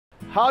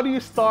How do you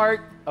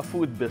start a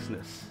food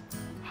business?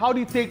 How do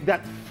you take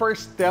that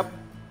first step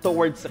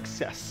towards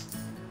success?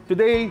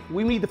 Today,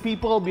 we meet the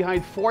people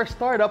behind 4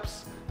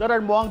 startups that are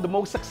among the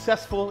most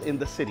successful in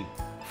the city.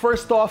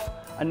 First off,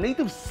 a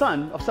native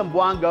son of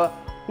Zamboanga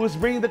who's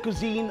bringing the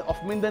cuisine of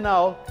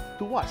Mindanao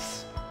to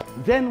us.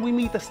 Then we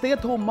meet a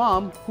stay-at-home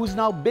mom who's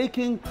now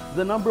baking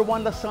the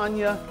 #1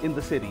 lasagna in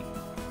the city.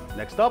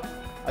 Next up,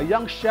 a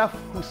young chef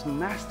who's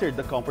mastered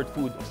the comfort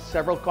food of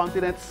several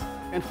continents.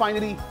 And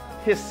finally,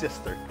 his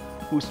sister,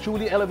 who's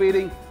truly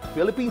elevating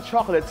Philippine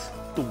chocolates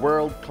to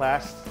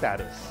world-class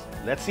status.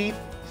 Let's Eat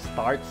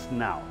starts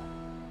now.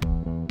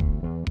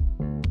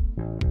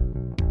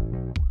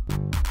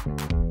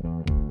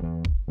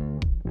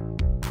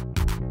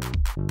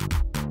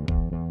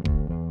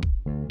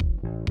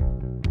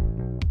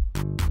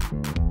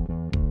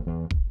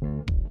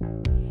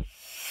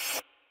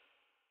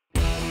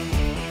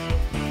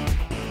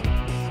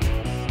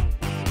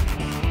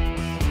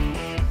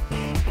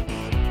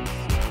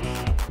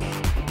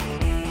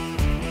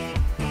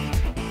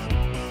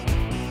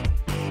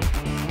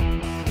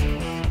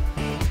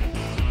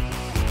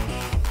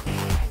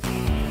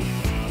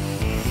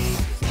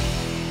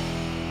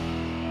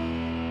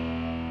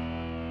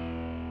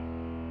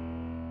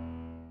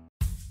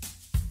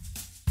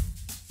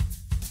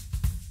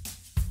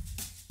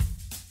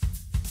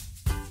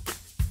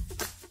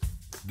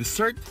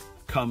 Dessert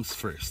comes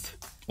first,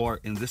 or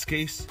in this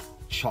case,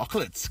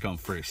 chocolates come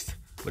first.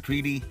 But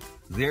really,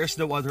 there's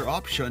no other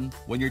option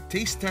when you're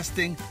taste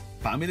testing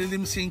Family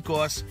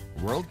Limcinco's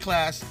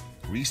world-class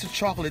Riza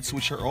chocolates,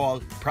 which are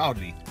all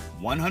proudly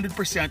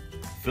 100%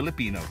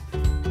 Filipino.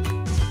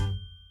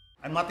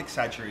 I'm not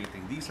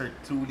exaggerating. These are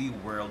truly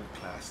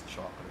world-class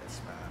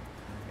chocolates, man.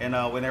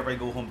 And whenever I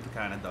go home to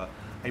Canada,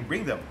 I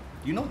bring them.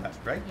 You know that,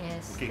 right?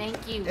 Yes, okay.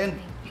 Thank you. And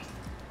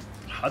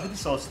how did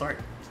this all start?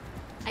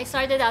 I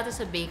started out as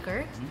a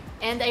baker,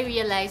 and I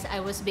realized I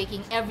was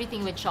baking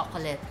everything with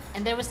chocolate.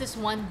 And there was this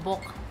one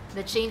book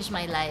that changed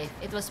my life.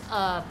 It was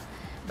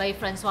by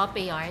Francois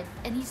Payard,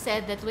 and he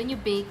said that when you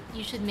bake,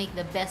 you should make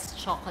the best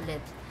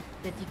chocolate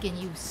that you can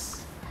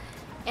use.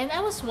 And I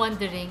was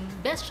wondering,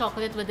 best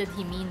chocolate, what did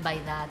he mean by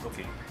that?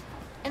 Okay.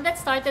 And that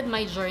started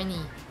my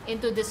journey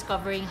into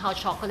discovering how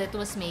chocolate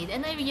was made.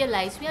 And I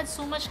realized we had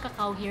so much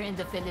cacao here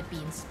in the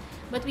Philippines,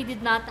 but we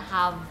did not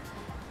have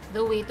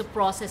the way to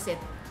process it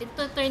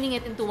into turning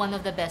it into one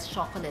of the best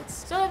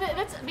chocolates. So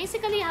that's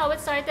basically how it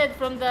started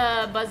from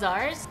the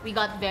bazaars. We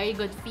got very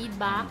good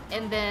feedback,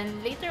 and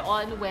then later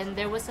on, when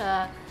there was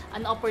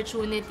an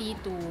opportunity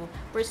to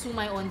pursue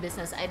my own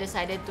business, I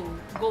decided to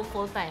go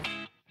full-time.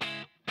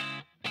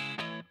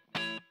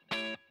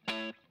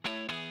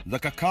 The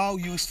cacao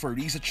used for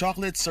Riza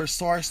chocolates are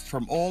sourced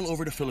from all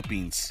over the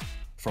Philippines,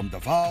 from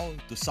Davao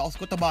to South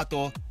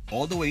Cotabato,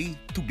 all the way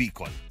to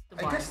Bicol.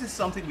 I guess this is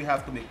something we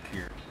have to make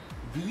clear.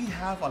 Do we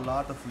have a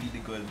lot of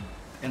really good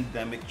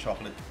endemic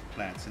chocolate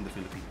plants in the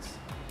Philippines?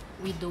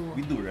 We do.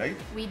 We do, right?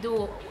 We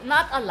do.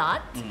 Not a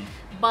lot,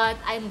 but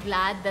I'm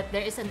glad that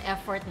there is an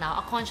effort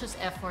now, a conscious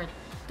effort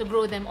to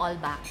grow them all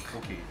back.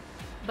 Okay.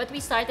 But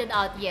we started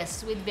out,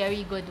 yes, with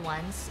very good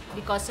ones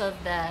because of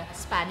the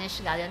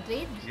Spanish galleon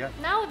trade. Yeah.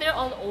 Now they're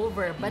all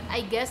over, but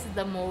I guess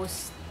the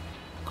most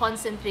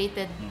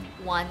concentrated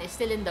one is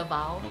still in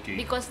Davao,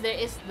 because there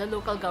is the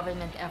local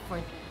government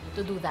effort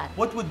to do that.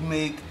 What would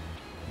make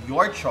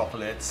your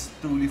chocolates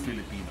truly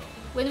Filipino?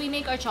 When we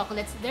make our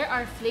chocolates, there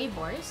are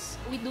flavors.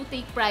 We do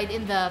take pride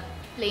in the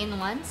plain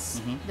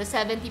ones, the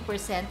 70%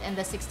 and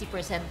the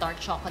 60% dark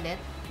chocolate.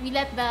 We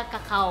let the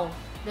cacao,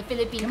 the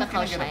Philippine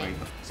cacao shine.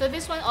 So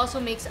this one also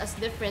makes us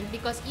different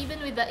because even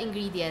with the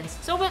ingredients,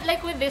 so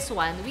like with this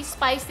one, we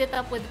spiced it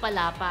up with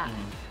palapa,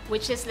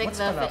 which is like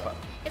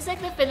it's like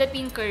the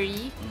Philippine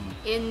curry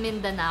in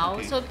Mindanao.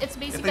 Okay. So it's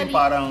basically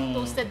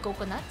toasted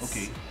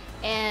coconuts.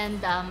 And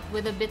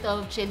with a bit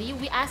of chili.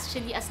 We asked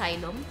Chili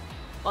Asylum,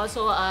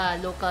 also a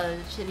local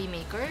chili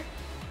maker,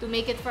 to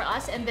make it for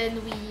us, and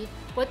then we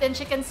put in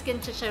chicken skin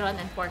chicharron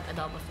and pork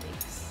adobo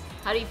flakes.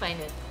 How do you find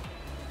it?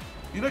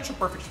 You know, it's a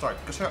perfect start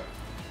kasi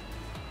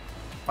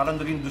parang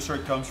the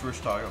dessert comes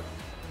first tayo.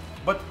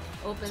 But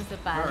opens the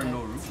there palate. are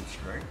no rules,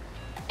 right?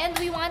 And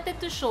we wanted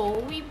to show,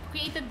 we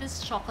created this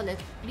chocolate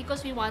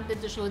because we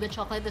wanted to show the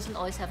chocolate doesn't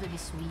always have to be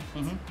sweet.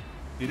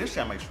 It is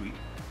semi-sweet,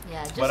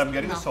 Yeah, just but I'm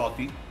getting the enough.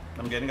 salty.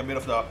 I'm getting a bit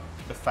of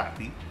the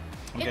fatty.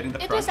 I'm getting the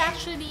It crunch. was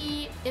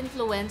actually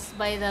influenced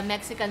by the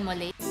Mexican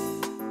mole.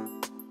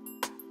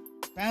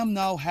 Pam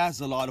now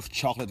has a lot of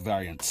chocolate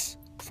variants,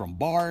 from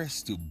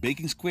bars to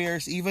baking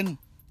squares, even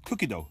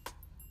cookie dough.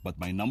 But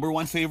my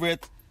 #1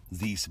 favorite,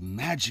 these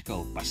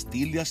magical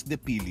pastillas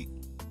de pili.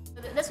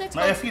 That's why it's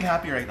I called. feel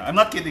happy right now. I'm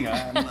not kidding.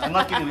 I'm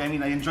not kidding. I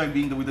mean, I enjoy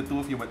being with the two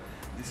of you, but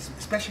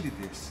especially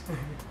this.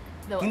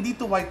 Hindi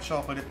to white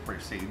chocolate per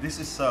se. This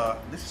is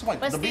white.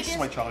 The base is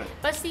white chocolate.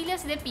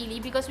 Pastillas de pili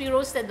because we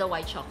roasted the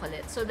white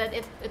chocolate so that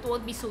it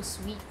won't be so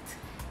sweet.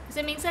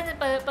 Kasi minsan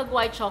pag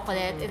white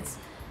chocolate, it's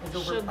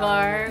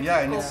sugar,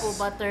 cocoa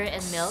butter,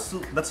 and milk.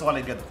 That's all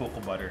I get, cocoa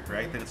butter,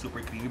 right? And it's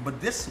super creamy.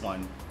 But this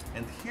one,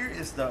 and here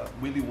is the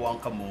Willy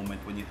Wonka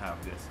moment when you have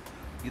this.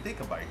 You take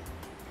a bite.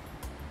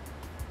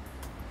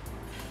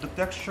 The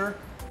texture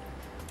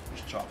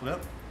is chocolate.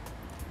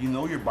 You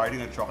know you're biting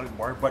a chocolate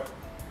bar, but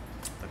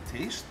the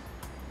taste,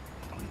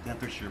 when it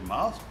enters your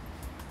mouth,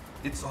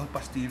 it's all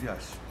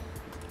pastillas.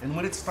 And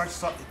when it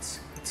starts up, it's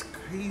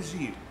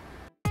crazy.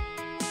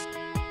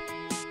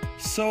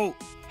 So,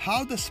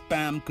 how does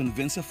Pam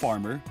convince a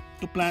farmer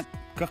to plant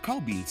cacao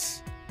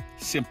beans?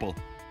 Simple.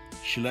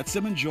 She lets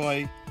them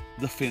enjoy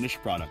the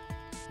finished product.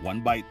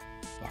 One bite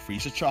of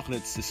freezer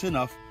chocolates is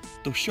enough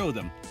to show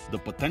them the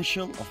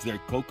potential of their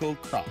cocoa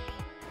crop.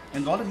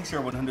 And all of these are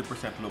 100%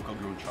 local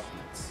grown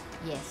chocolates.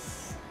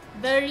 Yes.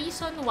 The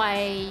reason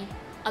why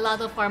a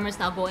lot of farmers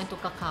now go into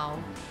cacao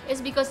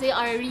is because they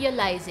are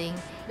realizing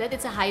that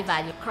it's a high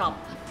value crop.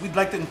 We'd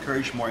like to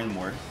encourage more and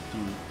more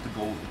to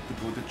go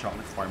to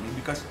chocolate farming,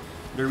 because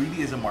there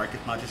really is a market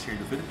not just here in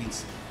the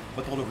Philippines,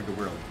 but all over the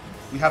world.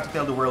 We have to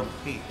tell the world,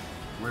 hey,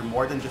 we're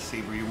more than just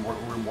savory,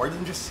 we're more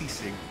than just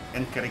sisig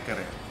and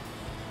kare-kare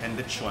and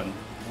lechon.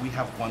 We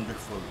have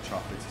wonderful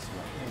chocolates as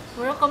well.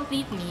 We're a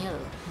complete meal.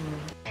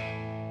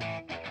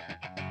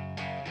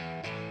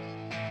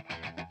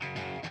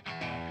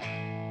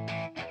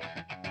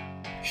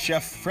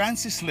 Chef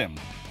Francis Lim,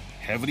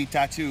 heavily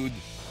tattooed,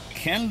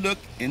 can look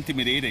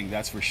intimidating,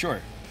 that's for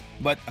sure.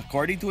 But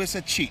according to his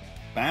cheat,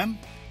 Pam,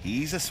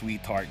 he's a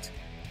sweetheart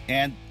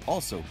and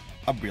also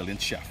a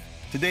brilliant chef.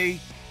 Today,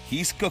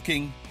 he's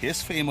cooking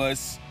his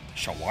famous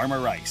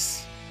shawarma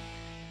rice.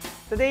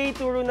 Today,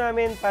 turo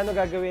namin paano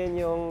gagawin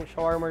yung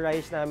shawarma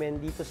rice namin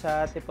dito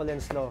sa Tipol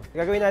and Slow.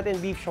 Gagawin natin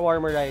beef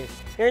shawarma rice.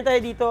 Meron tayo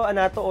dito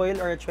anato oil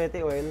or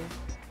achete oil.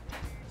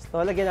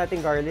 So, lagyan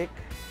natin garlic.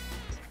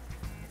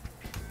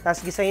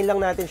 Tapos, gisahin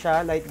lang natin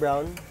siya, light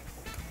brown.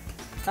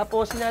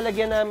 Tapos,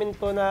 sinalagyan namin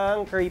to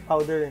ng curry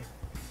powder.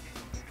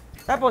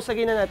 Tapos,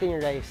 lagyan na natin yung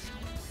rice.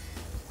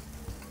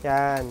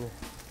 Yan.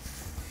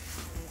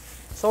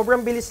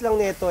 Sobrang bilis lang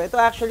nito. Ito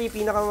actually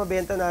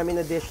pinakamabenta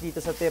namin na dish dito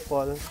sa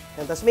Tipol.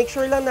 Tapos make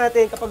sure lang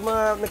natin kapag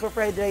mga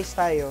nagpa-fried rice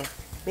tayo,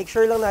 make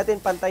sure lang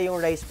natin pantay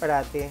yung rice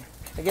parati.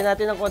 Lagyan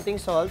natin ng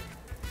konting salt.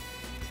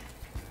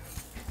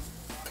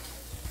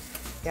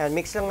 Yan,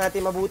 mix lang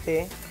natin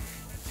mabuti.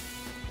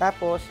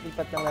 Tapos,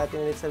 lipat lang natin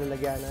ulit sa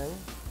lalagyanan.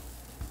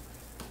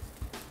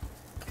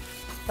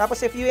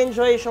 Tapos, if you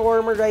enjoy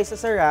shawarma rice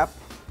as a wrap,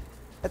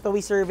 ito we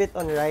serve it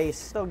on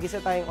rice. So,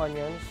 gisa tayong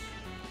onions.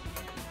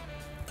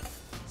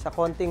 Sa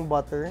konting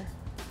butter.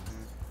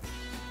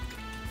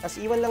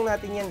 Tapos iwan lang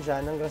natin yan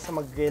dyan hanggang sa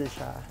mag-grill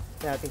siya.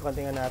 Natin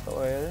konting anato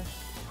oil.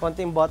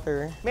 Konting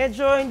butter.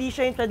 Medyo hindi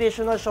siya yung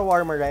traditional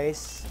shawarma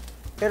rice.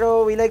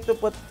 Pero we like to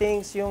put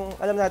things yung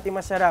alam natin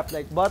masarap.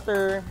 Like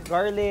butter,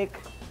 garlic.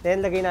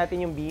 Then lagay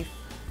natin yung beef.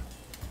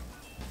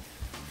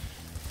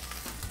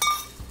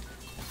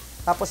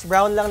 Tapos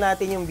brown lang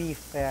natin yung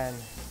beef. Ayan.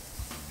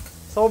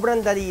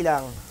 Sobrang dali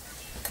lang.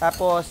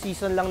 Tapos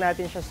season lang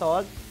natin siya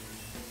salt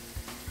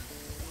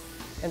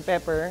and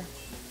pepper.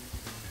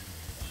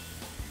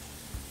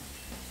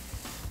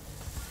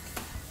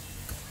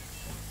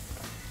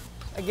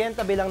 Again,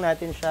 tabi lang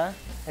natin siya.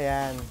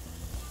 Ayan.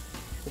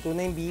 Ito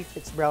na yung beef.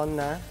 It's brown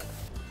na.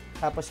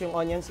 Tapos yung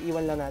onions,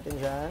 iwan lang natin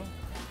dyan.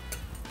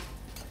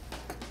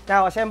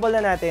 Now, assemble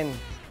na natin.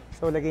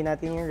 So, lagay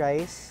natin yung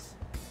rice.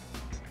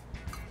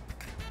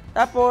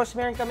 Tapos,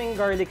 meron kaming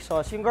garlic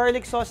sauce. Yung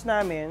garlic sauce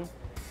namin,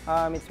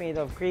 it's made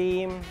of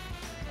cream,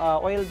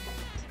 oiled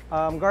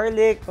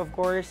garlic, of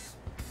course,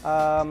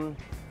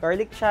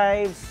 garlic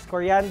chives,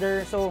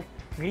 coriander. So,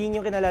 green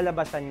yung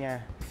kinalalabasan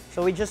niya.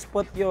 So, we just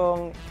put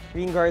yung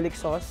green garlic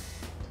sauce.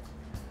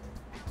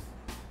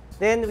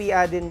 Then, we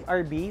add in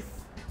our beef.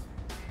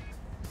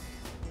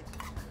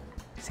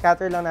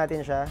 Scatter lang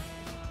natin siya.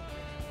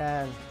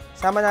 Yan.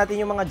 Sama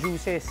natin yung mga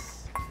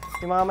juices.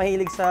 Yung mga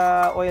mahilig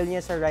sa oil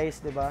niya sa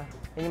rice, di ba?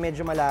 Yan yung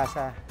medyo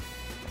malasa.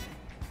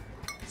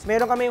 So,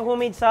 meron kami yung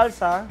homemade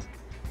salsa.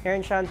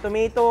 Meron siyang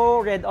tomato,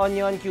 red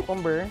onion,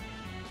 cucumber.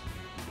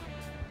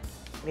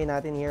 Lagay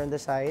natin here on the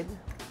side.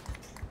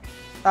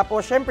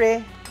 Tapos,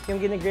 syempre, yung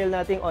ginigrill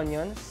nating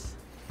onions.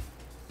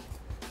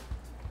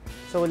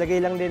 So, lagay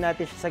lang din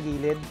natin siya sa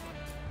gilid.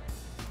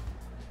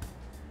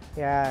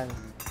 Yan.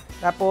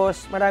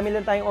 Tapos, marami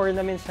lang tayong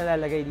ornaments na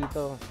lalagay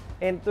dito.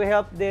 And to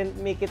help din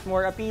make it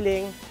more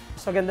appealing,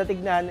 mas maganda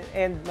tignan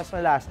and mas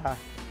malasa.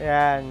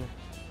 Yan.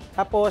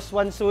 Tapos,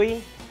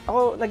 wansoy.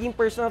 Ako, naging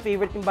personal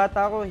favorite yung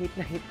bata ko. Hit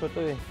na hit ko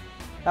to eh.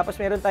 Tapos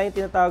meron tayong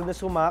tinatawag na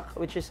sumac,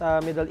 which is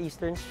a Middle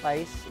Eastern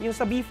spice. Yung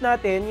sa beef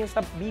natin, yung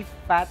sa beef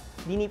fat,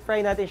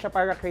 dinip-fry natin siya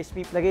para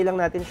crispy. Lagay lang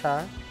natin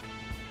siya.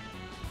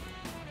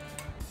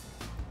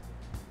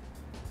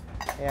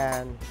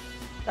 Ayan.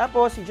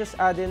 Tapos, you just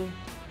add in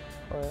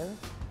oil.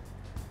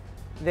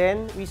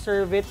 Then, we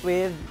serve it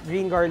with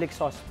green garlic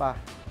sauce pa.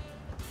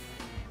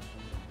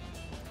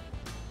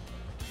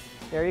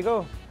 There you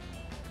go.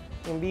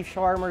 Yung beef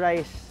shawarma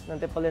rice ng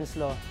Tipol and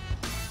Slow.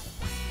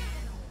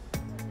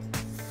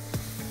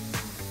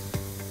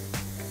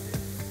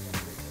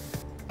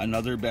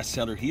 Another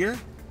bestseller here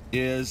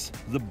is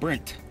the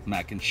burnt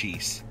mac and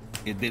cheese.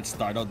 It did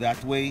start out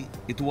that way.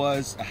 It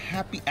was a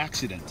happy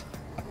accident.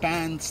 A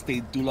pan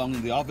stayed too long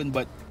in the oven,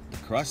 but the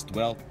crust,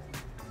 well,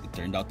 it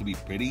turned out to be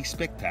pretty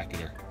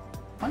spectacular.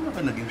 Paano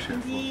ka naging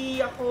chef? Hindi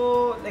ako,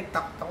 like,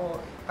 takot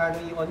ako, paano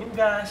i-on yung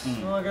gas,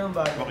 mga ganun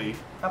bagay. Okay.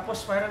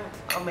 Tapos parang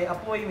may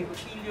apoy, may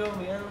kutsilyo,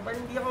 may ano,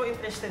 parang hindi ako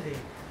interested eh.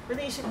 Pero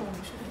naisip ko,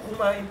 gusto ko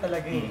kumain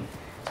talaga eh.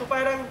 So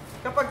parang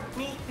kapag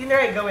may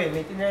tinry gawin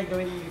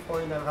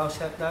before ng house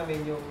help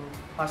namin, yung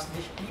past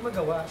dish, hindi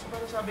magawa. So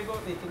parang sabi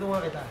ko,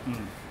 tulungan kita.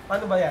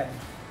 Paano ba yan?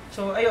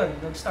 So ayun,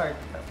 nag-start.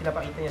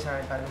 Pinapakita niya sa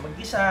akin paano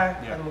mag-gisa,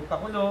 paano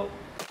magpakulo.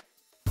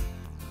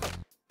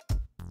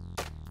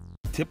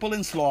 Tipple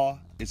 & Slaw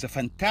is a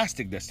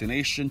fantastic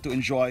destination to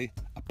enjoy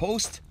a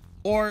post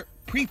or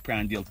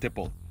pre-prandial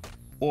tipple,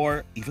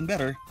 or even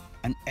better,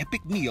 an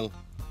epic meal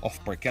of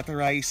porchetta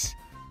rice,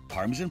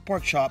 parmesan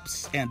pork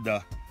chops, and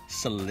the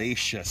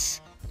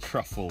salacious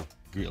truffle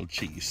grilled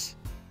cheese.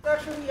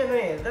 Actually,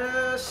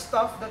 the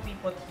stuff that we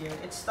put here,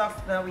 it's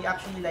stuff that we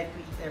actually like to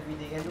eat every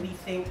day, and we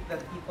think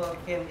that people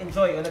can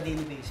enjoy on a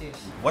daily basis.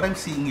 What I'm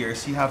seeing here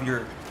is you have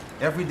your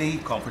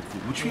everyday comfort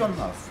food, which we all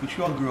love, which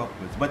we all grew up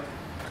with. But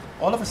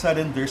all of a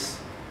sudden, there's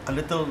a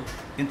little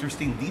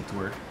interesting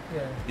detour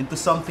into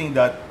something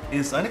that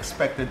is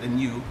unexpected and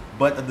new,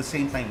 but at the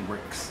same time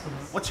works.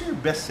 What's your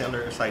best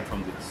seller aside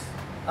from this?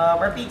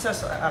 Our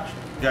pizzas,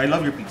 actually. Yeah, I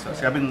love your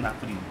pizzas. I've been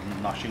actually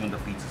noshing on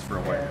the pizzas for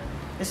a while.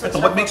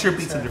 Ito, What makes your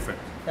pizza different?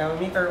 Yeah,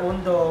 we make our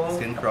own dough.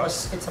 Thin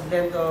crust. It's a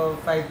blend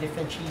of 5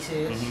 different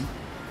cheeses.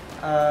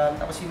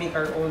 Tapos we make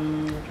our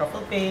own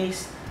truffle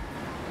paste.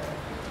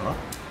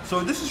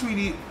 So this is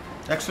really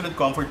excellent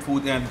comfort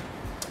food. And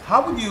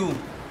how would you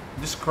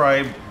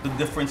describe the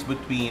difference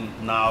between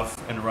Nav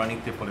and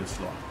running Tipple &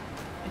 Slaw?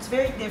 It's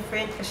very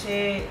different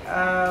kasi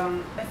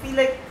I feel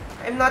like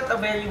I'm not a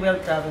very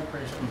well-traveled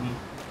person.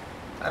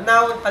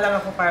 Now pa lang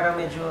ako parang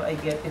medyo I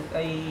get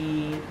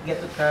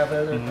to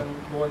travel and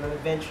go on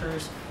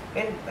adventures.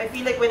 And I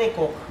feel like when I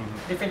cook,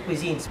 different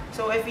cuisines.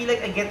 So I feel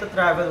like I get to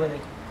travel when I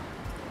cook.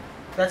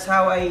 That's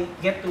how I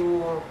get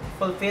to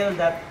fulfill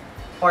that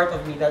part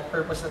of me, that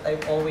purpose that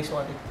I've always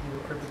wanted to do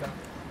or become.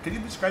 Can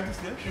you describe this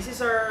dish? This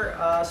is our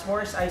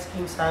s'mores ice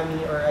cream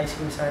sammy or ice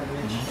cream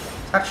sandwich.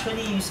 It's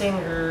actually using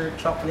her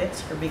chocolates,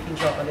 her baking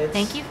chocolates.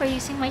 Thank you for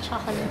using my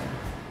chocolate.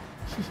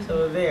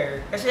 So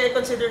there. Kasi I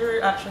consider her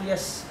actually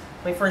as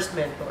my first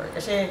mentor.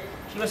 Kasi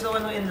she was the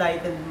one who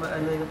enlightened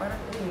parang,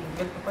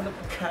 ganito pala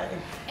pagkain.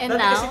 And Dati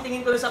now? kasi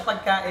tingin ko sa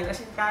pagkain,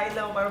 kasi kain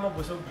lang ako para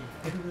mabusog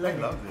eh. I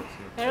love this.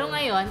 Pero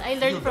ngayon,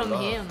 I learned Feel the from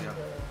love, him. yeah.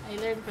 I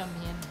learned from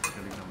him.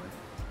 Galing naman.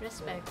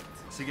 Respect.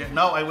 Sige,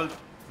 now I will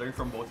learn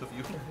from both of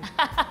you.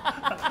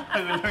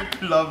 I will learn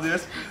to love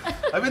this.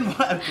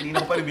 Kanina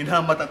ko pa rin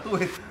binamata to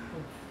eh.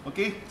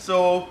 Okay,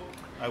 so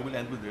I will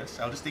end with this.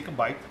 I'll just take a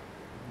bite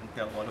and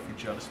tell all of you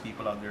jealous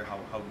people out there how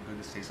good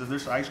this tastes. So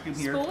there's ice cream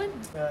here. Spoon?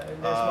 And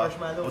there's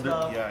marshmallows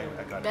now. Yeah,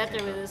 I got it.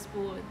 Better with a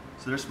spoon.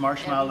 So there's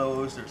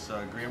marshmallows, there's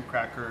graham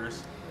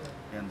crackers,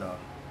 and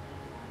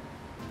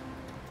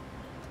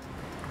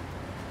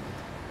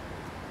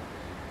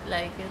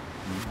Like it.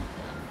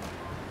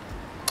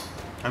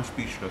 I'm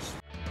speechless.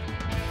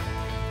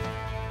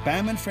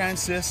 Pam and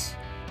Francis,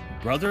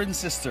 brother and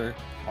sister,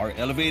 are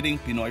elevating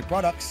Pinoy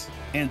products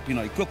and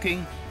Pinoy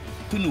cooking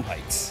to new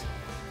heights.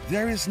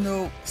 There is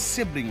no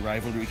sibling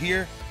rivalry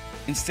here.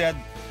 Instead,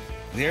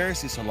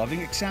 theirs is a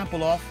loving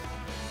example of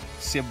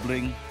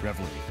sibling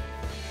revelry.